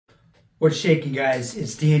What's shaking, guys?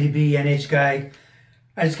 It's Danny B, NH Guy.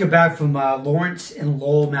 I just got back from Lawrence and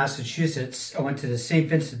Lowell, Massachusetts. I went to the St.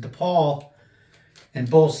 Vincent de Paul in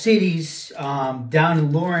both cities. Down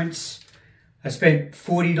in Lawrence, I spent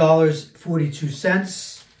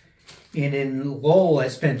 $40.42. And in Lowell, I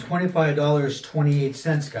spent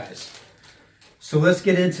 $25.28, guys. So let's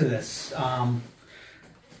get into this. Down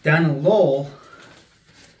in Lowell,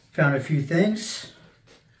 found a few things.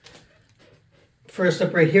 First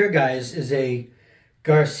up right here, guys, is a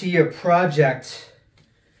Garcia Project,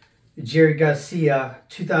 Jerry Garcia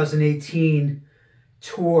 2018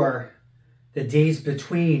 Tour, The Days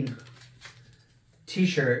Between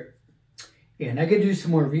t-shirt. And I could do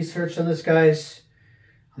some more research on this, guys.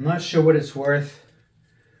 I'm not sure what it's worth.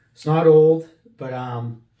 It's not old, but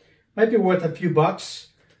might be worth a few bucks.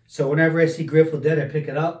 So whenever I see Grateful Dead, I pick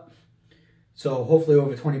it up. So hopefully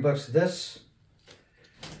over 20 bucks for this.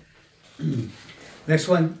 Next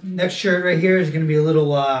shirt right here is going to be a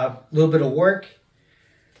little bit of work.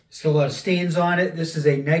 It's got a lot of stains on it. This is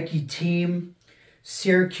a Nike Team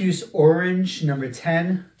Syracuse Orange number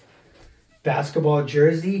 10 basketball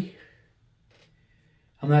jersey.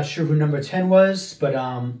 I'm not sure who number 10 was, but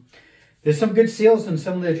there's some good sales on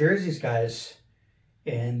some of the jerseys, guys.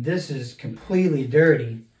 And this is completely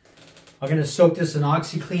dirty. I'm going to soak this in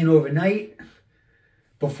OxyClean overnight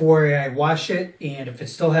before I wash it, and if it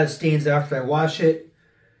still has stains after I wash it,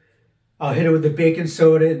 I'll hit it with the baking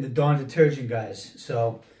soda and the Dawn detergent, guys.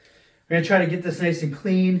 So I'm going to try to get this nice and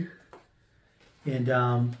clean,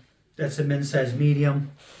 and that's a men's size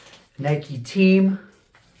medium. Nike Team.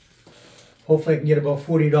 Hopefully I can get about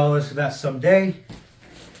 $40 for that someday.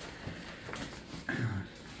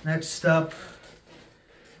 Next up,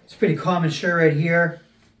 it's a pretty common shirt right here.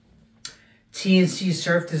 TNC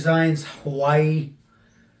Surf Designs Hawaii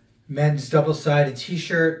men's double-sided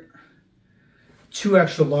t-shirt, 2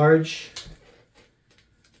 extra large.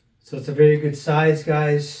 So it's a very good size,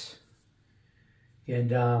 guys.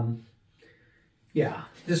 And yeah,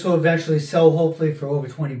 this will eventually sell hopefully for over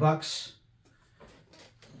 20 bucks.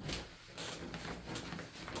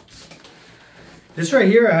 This right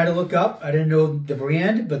here I had to look up. I didn't know the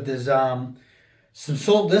brand, but there's some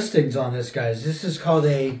sold listings on this, guys. This is called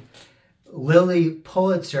a Lily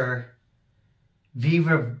Pulitzer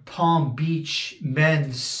Viva Palm Beach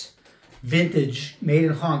men's vintage made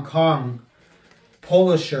in Hong Kong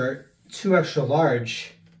polo shirt, 2 extra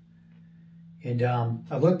large. And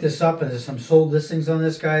I looked this up and there's some sold listings on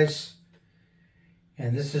this, guys.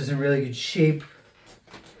 And this is in really good shape.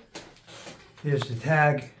 There's the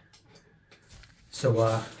tag.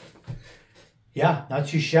 So yeah, not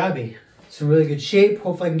too shabby. It's in really good shape.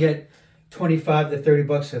 Hopefully I can get 25 to 30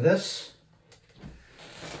 bucks for this.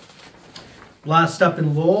 Last up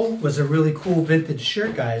in Lowell was a really cool vintage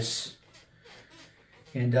shirt, guys.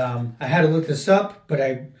 And I had to look this up, but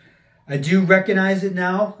I do recognize it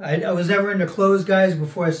now. I was never into clothes, guys,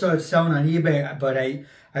 before I started selling on eBay, but I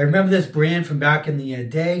remember this brand from back in the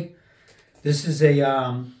day. This is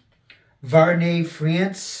a Varney,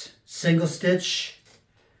 France, single stitch,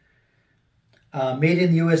 made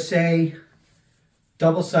in the USA,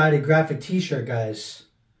 double-sided graphic t-shirt, guys.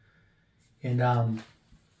 And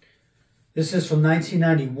this is from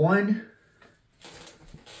 1991.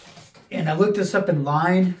 And I looked this up in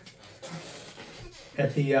line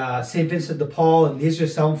at the St. Vincent de Paul, and these are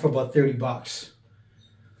selling for about 30 bucks.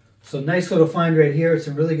 So nice little find right here. It's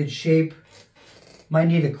in really good shape. Might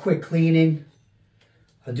need a quick cleaning.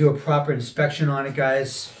 I'll do a proper inspection on it,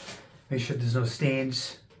 guys. Make sure there's no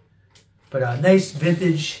stains. But a nice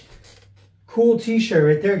vintage, cool t-shirt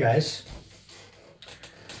right there, guys.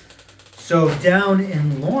 So down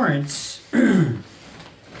in Lawrence,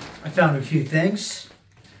 I found a few things.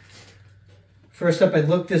 First up, I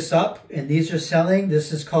looked this up, and these are selling.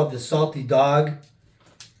 This is called the Salty Dog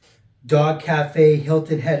Cafe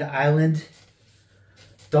Hilton Head Island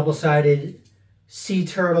double-sided sea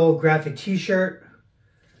turtle graphic t-shirt.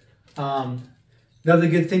 Another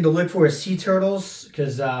good thing to look for is sea turtles,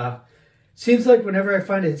 because seems like whenever I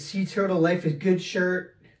find a sea turtle Life is Good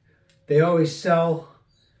shirt, they always sell.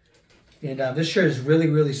 And this shirt is really,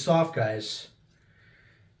 really soft, guys.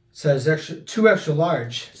 It says 2 extra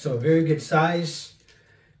large, so a very good size.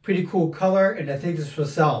 Pretty cool color, and I think this will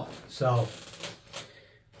sell. So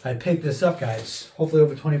I picked this up, guys. Hopefully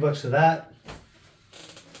over 20 bucks for that.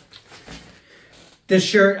 This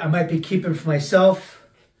shirt I might be keeping for myself.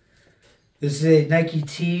 This is a Nike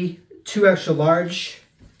tee, 2 extra large.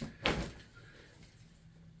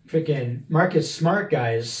 Freaking Marcus Smart,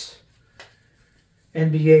 guys.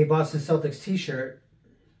 NBA Boston Celtics t-shirt.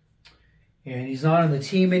 And he's not on the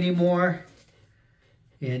team anymore.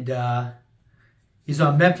 And He's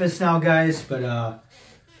on Memphis now, guys, but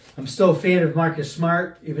I'm still a fan of Marcus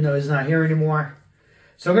Smart, even though he's not here anymore.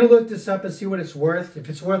 So I'm going to look this up and see what it's worth. If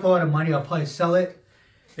it's worth a lot of money, I'll probably sell it.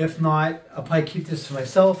 If not, I'll probably keep this to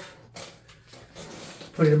myself.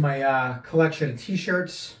 Put it in my collection of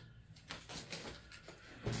t-shirts.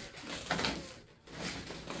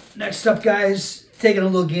 Next up, guys, taking a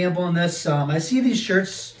little gamble on this. I see these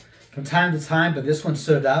shirts from time to time, but this one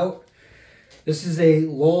stood out. This is a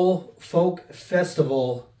Lowell Folk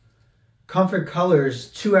Festival Comfort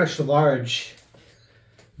Colors 2 extra large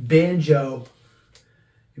banjo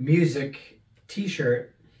music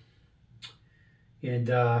t-shirt. And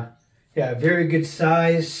yeah, very good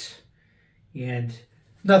size and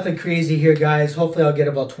nothing crazy here, guys. Hopefully I'll get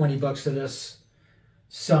about 20 bucks for this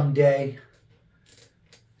someday.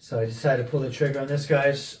 So I decided to pull the trigger on this,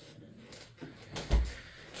 guys.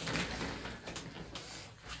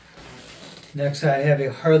 Next, I have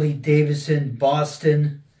a Harley Davidson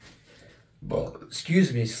Boston,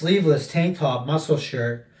 excuse me, sleeveless tank top muscle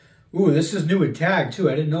shirt. Ooh, this is new with tag too.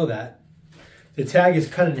 I didn't know that. The tag is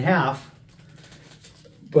cut in half,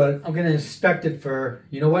 but I'm going to inspect it for,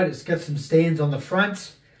 you know what? It's got some stains on the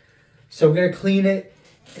front. So I'm going to clean it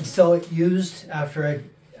and sell it used after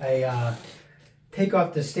I take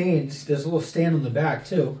off the stains. There's a little stain on the back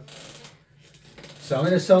too. So I'm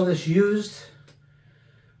going to sell this used.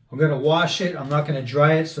 I'm going to wash it. I'm not going to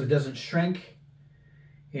dry it so it doesn't shrink.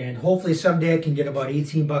 And hopefully someday I can get about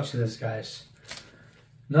 18 bucks for this, guys.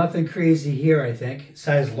 Nothing crazy here, I think.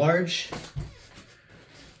 Size large.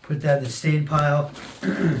 Put that in the stain pile.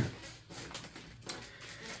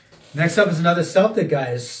 Next up is another Celtic,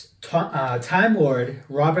 guys. Time Lord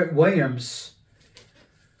Robert Williams.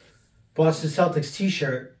 Boston Celtics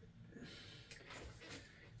t-shirt.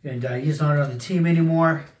 And he's not on the team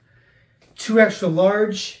anymore. 2 extra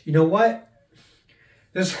large. You know what?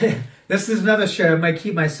 This is another shirt I might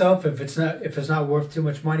keep myself if it's not worth too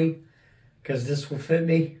much money, because this will fit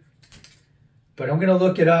me. But I'm gonna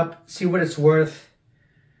look it up, see what it's worth.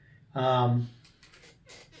 It's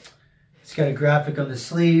got a graphic on the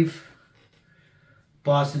sleeve.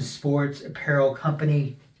 Boston Sports Apparel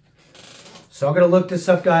Company. So I'm gonna look this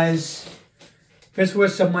up, guys. If it's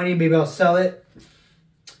worth some money, maybe I'll sell it.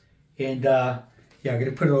 And yeah, I'm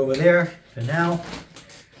gonna put it over there for now.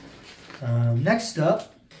 Next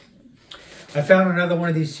up, I found another one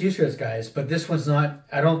of these t-shirts, guys, but this one's not,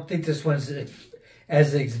 I don't think this one's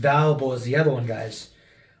as valuable as the other one, guys.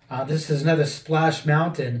 This is another Splash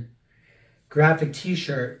Mountain graphic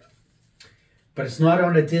t-shirt, but it's not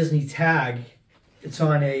on a Disney tag. It's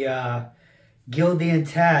on a Gildan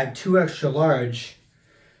tag, 2 extra large.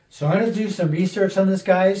 So I'm going to do some research on this,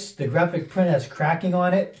 guys. The graphic print has cracking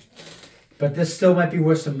on it, but this still might be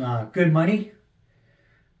worth some good money.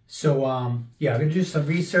 So yeah, I'm going to do some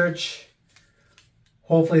research.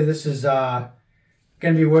 Hopefully this is going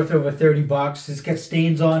to be worth over 30 bucks. It's got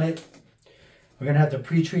stains on it. We're going to have to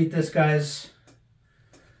pre-treat this, guys.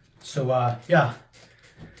 So yeah,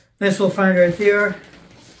 nice little find right there.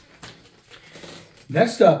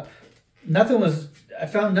 Next up, I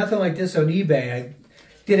found nothing like this on eBay. I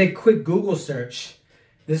did a quick Google search.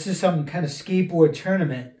 This is some kind of skateboard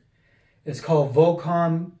tournament. It's called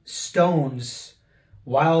Volcom Stones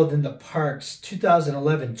Wild in the Parks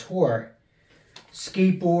 2011 Tour.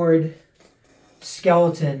 Skateboard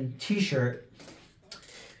skeleton t-shirt.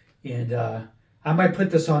 And I might put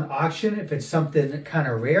this on auction if it's something kind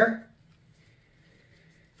of rare.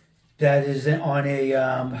 That is on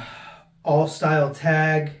a all-style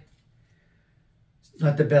tag.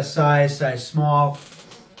 Not the best size small.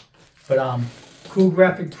 But cool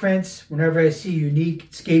graphic prints. Whenever I see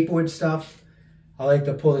unique skateboard stuff, I like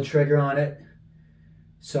to pull the trigger on it.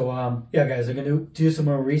 So yeah, guys, I'm gonna do some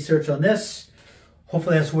more research on this.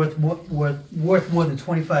 Hopefully that's worth more than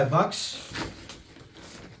 25 bucks.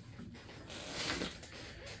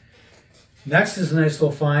 Next is a nice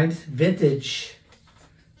little find. Vintage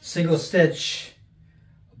single stitch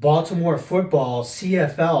Baltimore football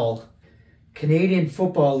CFL Canadian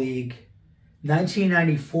Football League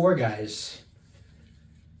 1994, guys.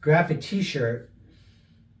 Graphic t-shirt.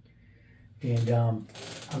 And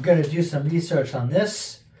I'm going to do some research on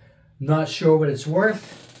this. Not sure what it's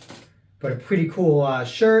worth, but a pretty cool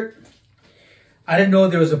shirt. I didn't know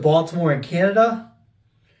there was a Baltimore in Canada.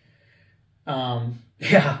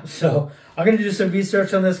 Yeah, so I'm going to do some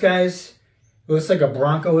research on this, guys. It looks like a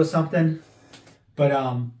Bronco or something. But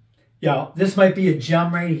yeah, this might be a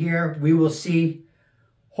gem right here. We will see.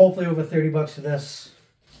 Hopefully over 30 bucks for this.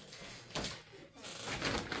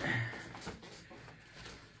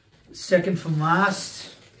 Second from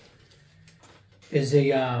last is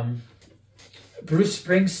a Bruce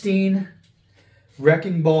Springsteen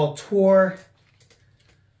Wrecking Ball Tour,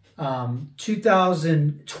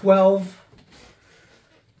 2012,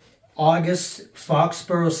 August,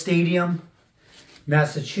 Foxborough Stadium,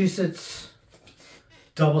 Massachusetts,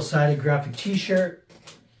 double-sided graphic t-shirt.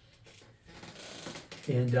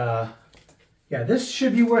 And yeah, this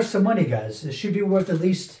should be worth some money, guys. This should be worth at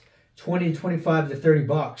least 20, 25 to 30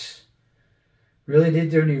 bucks. Really didn't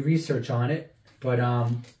do any research on it, but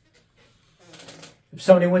if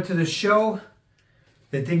somebody went to the show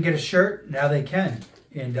that didn't get a shirt, now they can.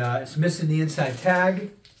 And it's missing the inside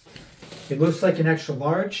tag. It looks like an extra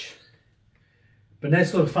large, but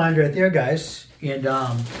nice little find right there, guys. And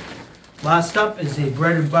last up is a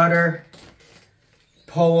bread and butter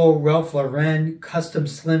Polo Ralph Lauren custom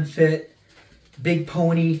slim fit Big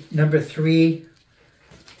Pony #3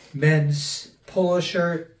 men's polo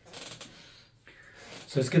shirt.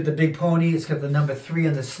 So it's got the Big Pony. It's got the #3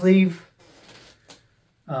 on the sleeve.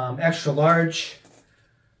 Extra large.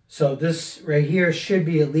 So this right here should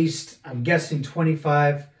be at least, I'm guessing,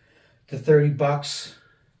 25 to 30 bucks.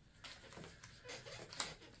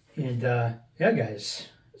 And yeah, guys.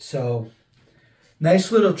 So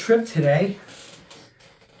nice little trip today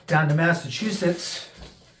down to Massachusetts.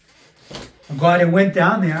 I'm glad I went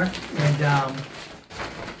down there and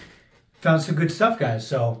found some good stuff, guys.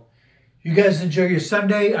 So you guys enjoy your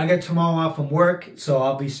Sunday. I got tomorrow off from work, so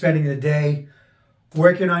I'll be spending the day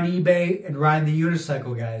working on eBay and riding the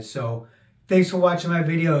unicycle, guys. So thanks for watching my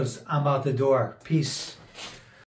videos. I'm out the door. Peace.